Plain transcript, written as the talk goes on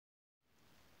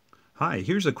Hi,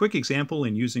 here's a quick example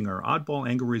in using our oddball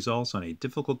angle results on a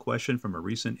difficult question from a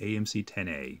recent AMC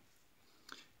 10A.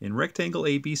 In rectangle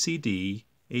ABCD,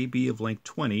 AB of length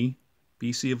 20,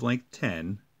 BC of length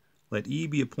 10, let E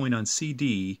be a point on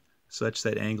CD such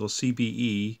that angle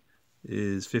CBE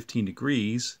is 15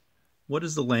 degrees. What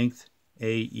is the length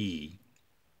AE?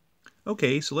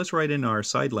 Okay, so let's write in our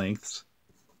side lengths.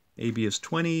 AB is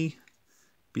 20,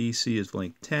 BC is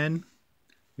length 10.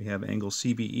 We have angle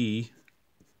CBE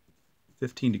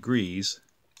 15 degrees.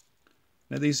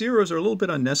 Now these zeros are a little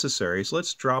bit unnecessary, so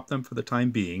let's drop them for the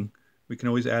time being. We can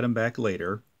always add them back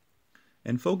later.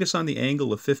 And focus on the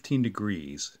angle of 15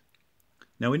 degrees.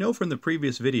 Now we know from the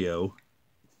previous video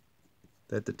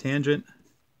that the tangent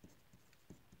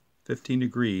 15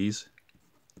 degrees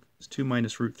is 2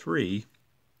 minus root 3.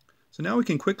 So now we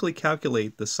can quickly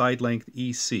calculate the side length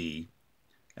EC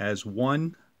as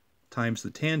 1 times the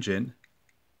tangent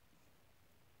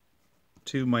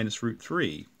 2 minus root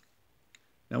 3.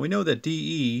 Now we know that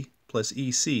DE plus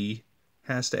EC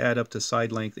has to add up to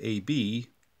side length AB,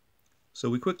 so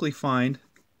we quickly find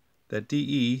that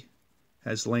DE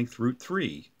has length root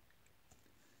 3.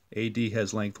 AD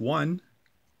has length 1,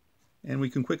 and we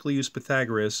can quickly use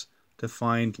Pythagoras to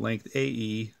find length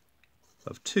AE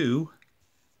of 2.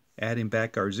 Adding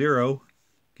back our 0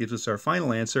 gives us our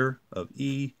final answer of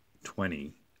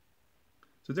E20.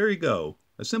 So there you go.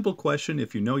 A simple question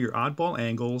if you know your oddball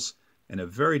angles, and a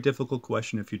very difficult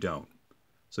question if you don't.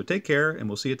 So take care, and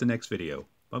we'll see you at the next video.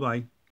 Bye-bye.